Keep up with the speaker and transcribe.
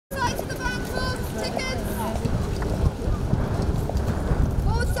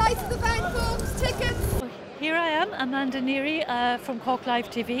Amanda Neri from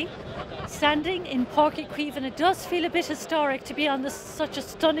CorkLiveTV, standing in Páirc Uí Chaoimh, and it does feel a bit historic to be on such a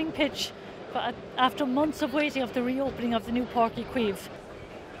stunning pitch after months of waiting of the reopening of the new Páirc Uí Chaoimh.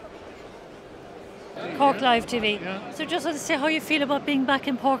 CorkLiveTV. Yeah. So just want to say how you feel about being back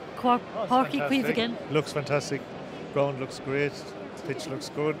in Páirc Uí Chaoimh again. Looks fantastic. Ground looks great. Pitch looks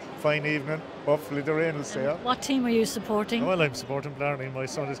good. Fine evening. Hopefully the rain will stay up. What team are you supporting? Well, I'm supporting Blarney. My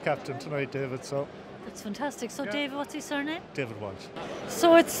son is captain tonight, David. So that's fantastic. So yeah. David, what's his surname? David Walsh.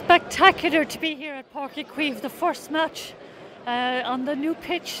 So it's spectacular to be here at Páirc Uí Chaoimh, the first match on the new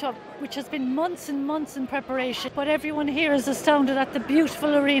pitch, which has been months and months in preparation. But everyone here is astounded at the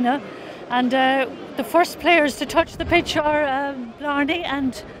beautiful arena. And the first players to touch the pitch are Blarney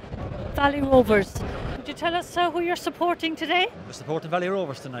and Valley Rovers. Could you tell us who you're supporting today? We're supporting Valley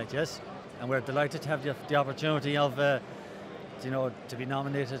Rovers tonight, yes. And we're delighted to have the opportunity of, to be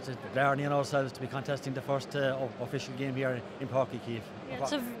nominated to Blarney and ourselves to be contesting the first official game here in Páirc Uí Chaoimh. Yeah,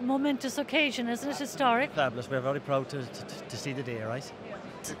 it's a momentous occasion, isn't it? Historic. Fabulous. We're very proud to see the day, right?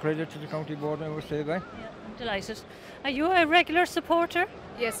 Yeah. Credit to the county board, I would say that. Yeah, I'm delighted. Are you a regular supporter?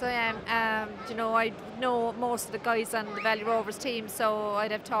 Yes, I am. I know most of the guys on the Valley Rovers team, so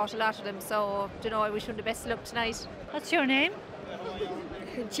I'd have taught a lot of them. So, I wish them the best of luck tonight. What's your name?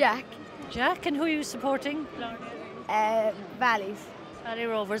 Jack. Jack, and who are you supporting? Valleys. Valley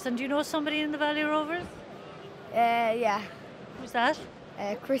Rovers. And do you know somebody in the Valley Rovers? Yeah. Who's that?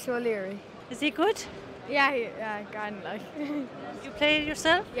 Chris O'Leary. Is he good? Yeah, kind of like. You play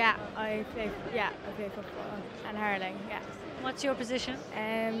yourself? Yeah, I play football and hurling. Yeah. What's your position?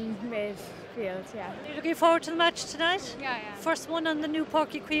 Midfield. Yeah. Are you looking forward to the match tonight? Yeah. First one on the new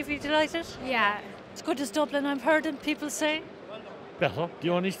Páirc Uí Chaoimh. Are you delighted? Yeah. It's good as Dublin, I've heard people say. Better. The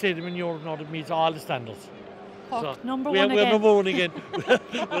only stadium in Europe now that meets all the standards. Cork, so number one again. We're number one again.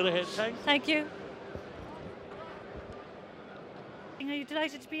 Well ahead, thanks. Thank you. Are you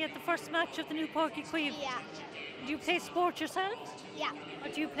delighted to be at the first match of the new Páirc Uí Chaoimh? Yeah. Do you play sport yourself? Yeah.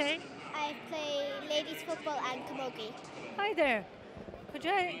 What do you play? I play ladies football and camogie. Hi there. Could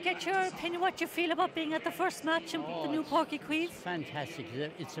I get your opinion, what you feel about being at the first match in the new Páirc Uí Chaoimh? Fantastic.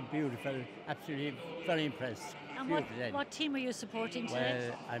 It's a beautiful, absolutely very impressed. And what team are you supporting today?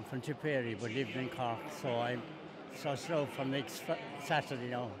 Well, I'm from Tipperary, but living in Cork, so I'm so slow for next Saturday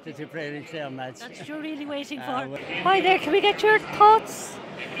now, the Tipperary-Clare match. That's what you're really waiting for. Hi there, can we get your thoughts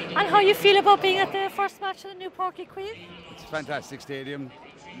on how you feel about being at the first match of the new Páirc Uí Chaoimh? It's a fantastic stadium.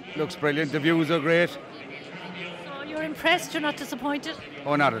 Looks brilliant. The views are great. So you're impressed, you're not disappointed?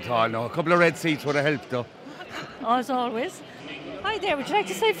 Oh, not at all, no. A couple of red seats would have helped, though. As always. Hi there, would you like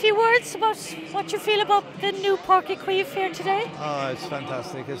to say a few words about what you feel about the new Páirc Uí Chaoimh here today? Oh, it's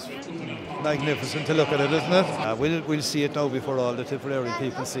fantastic. It's magnificent to look at it, isn't it? We'll see it now before all the Tipperary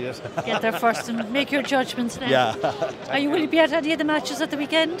people see it. Get there first and make your judgments then. Yeah. Will you be at any of the matches at the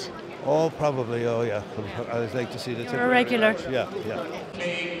weekend? Oh, probably. Oh, yeah. I'd like to see the Tipperary. You're a regular. Yeah.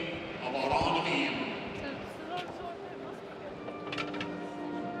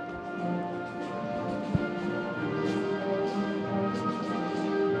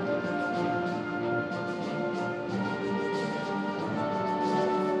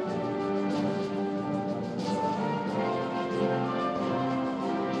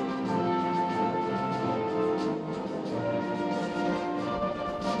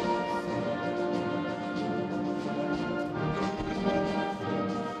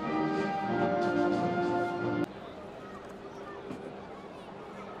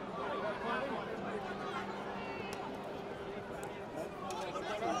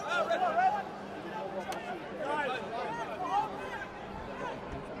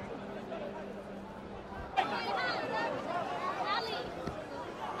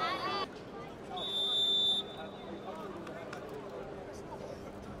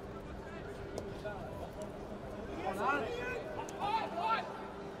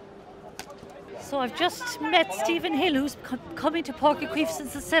 So I've just met Stephen Hill, who's coming to Páirc Uí Chaoimh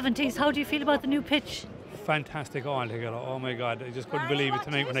since the 70s. How do you feel about the new pitch? Fantastic altogether. Oh my God, I just couldn't believe it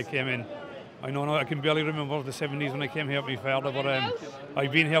tonight when I came in. I know now I can barely remember the 70s when I came here with my father, but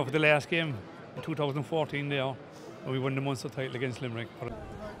I've been here for the last game in 2014 there, and we won the Munster title against Limerick.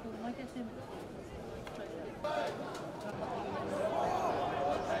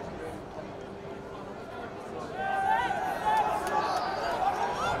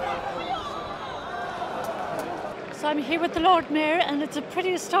 So I'm here with the Lord Mayor, and it's a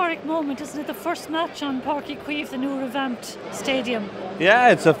pretty historic moment, isn't it? The first match on Páirc Uí Chaoimh, the new revamped stadium. Yeah,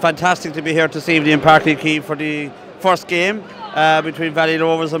 it's fantastic to be here this evening in Páirc Uí Chaoimh for the first game between Valley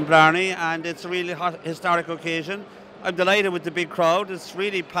Rovers and Blarney, and it's a really historic occasion. I'm delighted with the big crowd. It's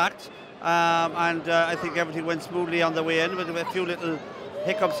really packed. and I think everything went smoothly on the way in with a few little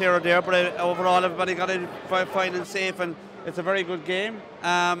hiccups here or there, but overall everybody got in fine and safe, and it's a very good game,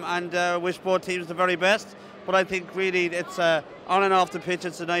 and wish both teams the very best. But I think really it's on and off the pitch,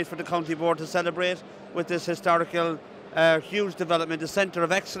 it's a night for the county board to celebrate with this historical huge development, a centre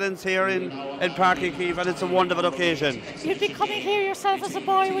of excellence here in Páirc Uí Chaoimh, and it's a wonderful occasion. You'd be coming here yourself as a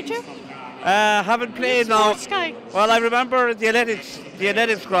boy, would you? Haven't played now. Sky. Well, I remember the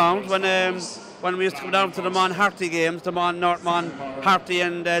athletics ground when we used to come down to the Mon Harty games, the North Mon Harty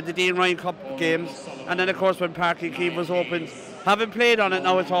and the Dean Ryan Cup games, and then of course when Páirc Uí Chaoimh was opened. Haven't played on it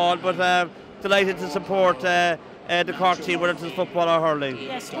now at all, but delighted to support the Cork team, whether it's football or hurling.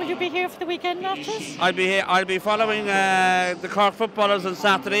 Yes, will you be here for the weekend matches? I'll be here. I'll be following the Cork footballers on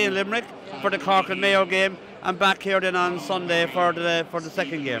Saturday in Limerick for the Cork and Mayo game, and back here then on Sunday for the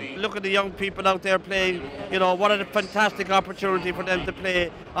second game. Look at the young people out there playing. You know, what a fantastic opportunity for them to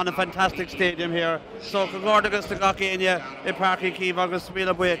play on a fantastic stadium here. So congratulations to Gaki and you in Páirc Uí Chaoimh agus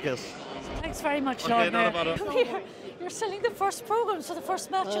Mila Buekis. Thanks very much, Okay, Lord not Mayor. about it. Come here. You're selling the first programme, so the first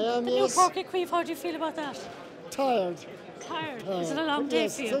match in the new Páirc Uí Chaoimh. How do you feel about that? Tired. Tired? Is it a long day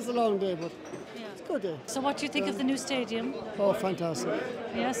for you? It's a long day, but it's a good day. So what do you think of the new stadium? Oh, fantastic.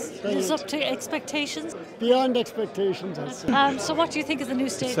 Yes? Lives up to expectations? Beyond expectations, I'd say. So what do you think of the new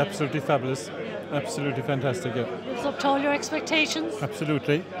It's stadium? absolutely fabulous. Absolutely fantastic, yeah. Lives up to all your expectations?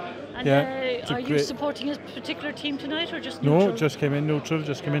 Absolutely. And are you supporting a particular team tonight or just neutral? No, just came in neutral,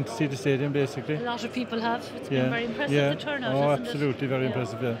 just came in to see the stadium basically. A lot of people have. It's been very impressive, the turnout, Oh, isn't absolutely, very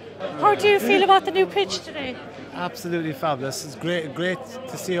impressive, yeah. How do you feel about the new pitch today? Absolutely fabulous. It's great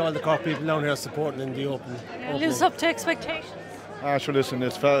to see all the Cork people down here supporting in the open. Lives up to expectations? Sure, listen,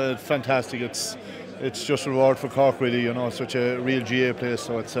 it's fantastic. It's just a reward for Cork, really. You know, it's such a real GA place,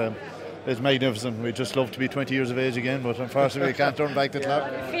 so it's magnificent. We'd just love to be 20 years of age again, but unfortunately we can't turn back the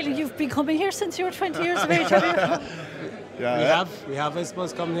clock. Feeling you've been coming here since you were 20 years of age, have you? We have, I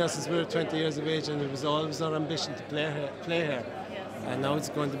suppose, coming here since we were 20 years of age, and it was always our ambition to play here. And now it's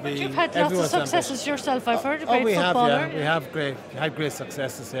going to be. But you've had lots of successes yourself, I've heard. We have great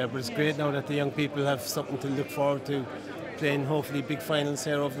successes here, but it's great now that the young people have something to look forward to, playing hopefully big finals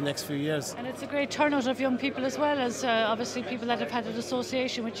here over the next few years. And it's a great turnout of young people as well as obviously people that have had an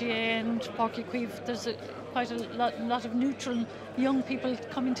association with GA and Páirc Uí Chaoimh. There's quite a lot of neutral young people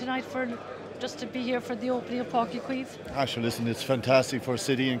coming tonight just to be here for the opening of Páirc Uí Chaoimh. Sure, listen, it's fantastic for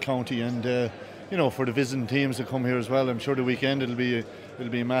city and county, and you know, for the visiting teams that come here as well. I'm sure the weekend it'll be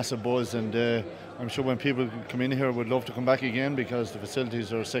a massive buzz, and I'm sure when people come in here would love to come back again because the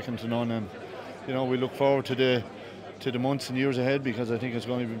facilities are second to none, and you know, we look forward to the months and years ahead because I think it's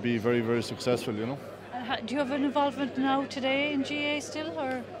going to be very, very successful, you know. Do you have an involvement now today in GA still,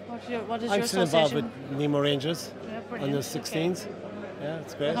 or what is your association? I'm still involved with Nemo Rangers on the 16th. Okay. Yeah,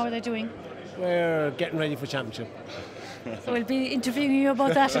 it's great. How are they doing? We're getting ready for championship. So we'll be interviewing you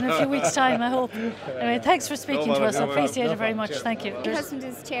about that in a few weeks' time, I hope. Anyway, thanks for speaking to us. I appreciate it very much. Thank you. My husband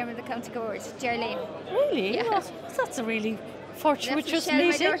is chairman of the county board, Geraldine. Really? Yeah. Well, that's a really fortuitous Michelle,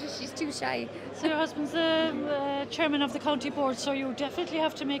 meeting. my daughter, she's too shy. So your husband's the chairman of the county board, so you definitely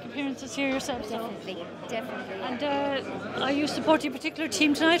have to make appearances here yourself. Definitely. And are you supporting a particular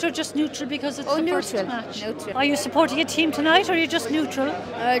team tonight or just neutral because it's the first match? Neutral. Are you supporting a team tonight or are you just neutral?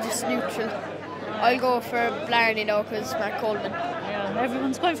 Just neutral. I'll go for Blarney now because Mark Coleman. Yeah,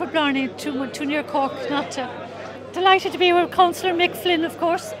 everyone's going for Blarney, too near Cork not to. Delighted to be with Councillor Mick Flynn, of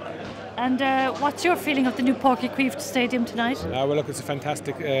course. And what's your feeling of the new Páirc Uí Chaoimh stadium tonight? Well, look, it's a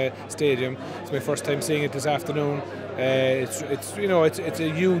fantastic stadium. It's my first time seeing it this afternoon. It's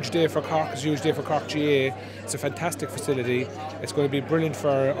a huge day for Cork. It's a huge day for Cork GA. It's a fantastic facility. It's going to be brilliant for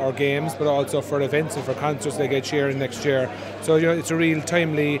our games, but also for events and for concerts they get here and next year. So it's a real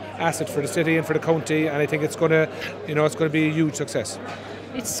timely asset for the city and for the county, and I think it's going to be a huge success.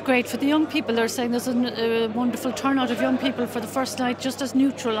 It's great for the young people. They're saying there's a wonderful turnout of young people for the first night, just as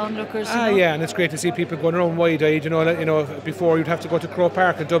neutral onlookers. Yeah, and it's great to see people going around wide-eyed. You know, before you'd have to go to Croke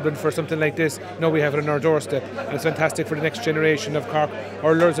Park in Dublin for something like this. Now we have it on our doorstep, and it's fantastic for the next generation of Cork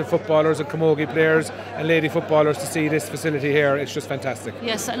hurlers and footballers and camogie players and lady footballers to see this facility here. It's just fantastic.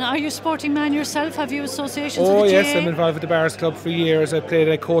 Yes, and are you a sporting man yourself? Have you associations with the GA? Oh yes, GA? I'm involved with the Bars Club for years. I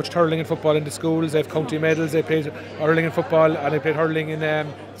coached hurling and football in the schools. I have county medals. I played hurling and football, and I played hurling in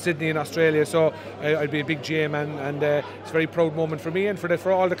Sydney in Australia. So I'll be a big GA man, and it's a very proud moment for me and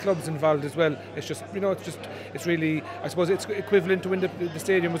for all the clubs involved as well. It's just, it's really, I suppose it's equivalent to when the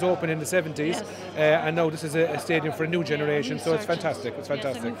stadium was open in the 70s, yes. And now this is a stadium for a new generation. So it's fantastic. It's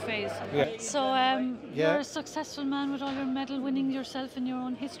fantastic. Yes, a new phase. Yeah. So you're a successful man with all your medal winning yourself in your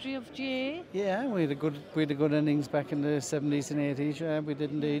own history of GA. Yeah, we had a good innings back in the 70s and 80s. We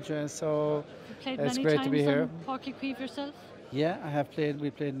did indeed. So it's great to be here. Páirc Uí Chaoimh yourself? Yeah, I have played. We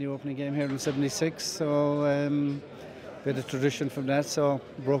played in the opening game here in '76. So bit of tradition from that. So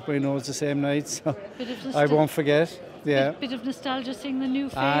broke my nose the same night. So I won't forget. Yeah. Bit of nostalgia seeing the new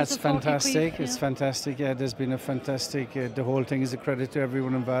phase. It's fantastic. It's fantastic. Yeah, there's been a fantastic. The whole thing is a credit to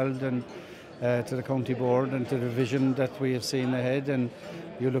everyone involved and to the county board and to the vision that we have seen ahead. And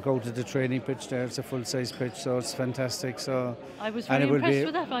you look out at the training pitch there; it's a full-size pitch, so it's fantastic. So I was very impressed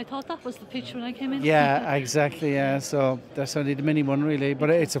with that. I thought that was the pitch when I came in. Yeah, exactly. Yeah, so that's only the mini one really,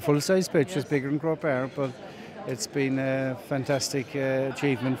 but it's a full-size pitch. Yes. It's bigger than Croke Park, but it's been a fantastic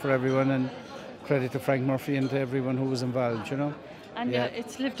achievement for everyone, and credit to Frank Murphy and to everyone who was involved. And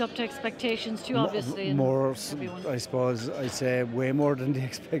it's lived up to expectations too, obviously. More, I suppose, I'd say way more than the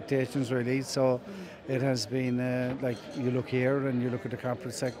expectations really. So it has been, like you look here and you look at the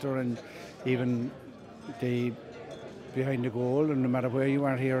corporate sector and even the behind the goal, and no matter where you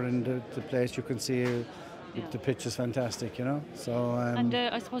are here in the place, you can see the pitch is fantastic, So. And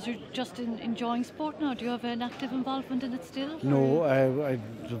I suppose you're just enjoying sport now. Do you have an active involvement in it still? No, I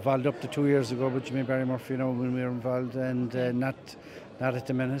was involved up to 2 years ago with Jimmy Barry Murphy, when we were involved, and not at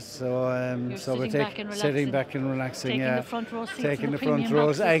the minute. So, so we're sitting back and relaxing. Taking the front row seats. Taking the front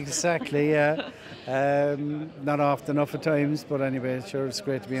rows, exactly. Yeah. Not often enough at times, but anyway, sure, it's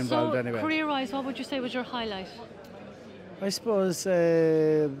great to be involved anyway. Career-wise, what would you say was your highlight? I suppose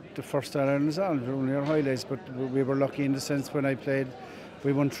the first All-Ireland is only our highlights, but we were lucky in the sense when I played,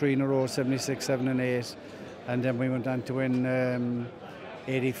 we won 3 in a row, 76, 7 and 8, and then we went on to win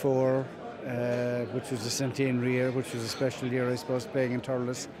 84, which was the centenary year, which was a special year, I suppose, playing in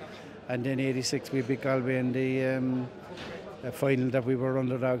Thurles, and then 86 we beat Galway in the final that we were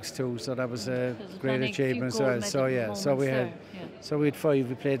underdogs too, so that was a great achievement as well. So we had 5,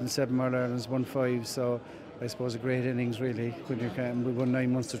 we played in 7 All-Irelands, won 5, so I suppose a great innings really when you can. We won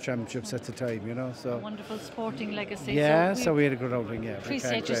 9 Munster Championships at the time, So wonderful sporting legacy. Yeah, so we had a good outing. Yeah,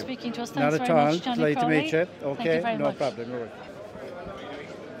 appreciate you speaking to us. Thanks very much, Johnny. Not at all. Delighted to meet you. Okay, no problem.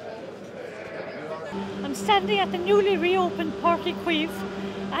 I'm standing at the newly reopened Páirc Uí Chaoimh,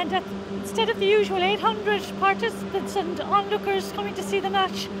 and instead of the usual 800 participants and onlookers coming to see the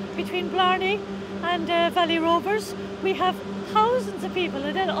match between Blarney and Valley Rovers, we have thousands of people,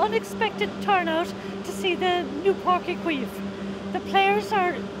 an unexpected turnout to see the new Páirc Uí Chaoimh. The players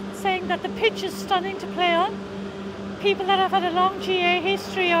are saying that the pitch is stunning to play on. People that have had a long GA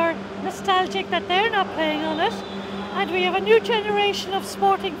history are nostalgic that they're not playing on it. And we have a new generation of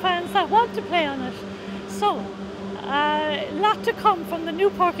sporting fans that want to play on it. So, a lot to come from the new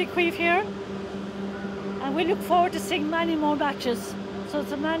Páirc Uí Chaoimh here. And we look forward to seeing many more matches. So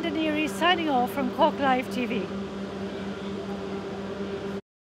it's Amanda Neri signing off from CorkLiveTV.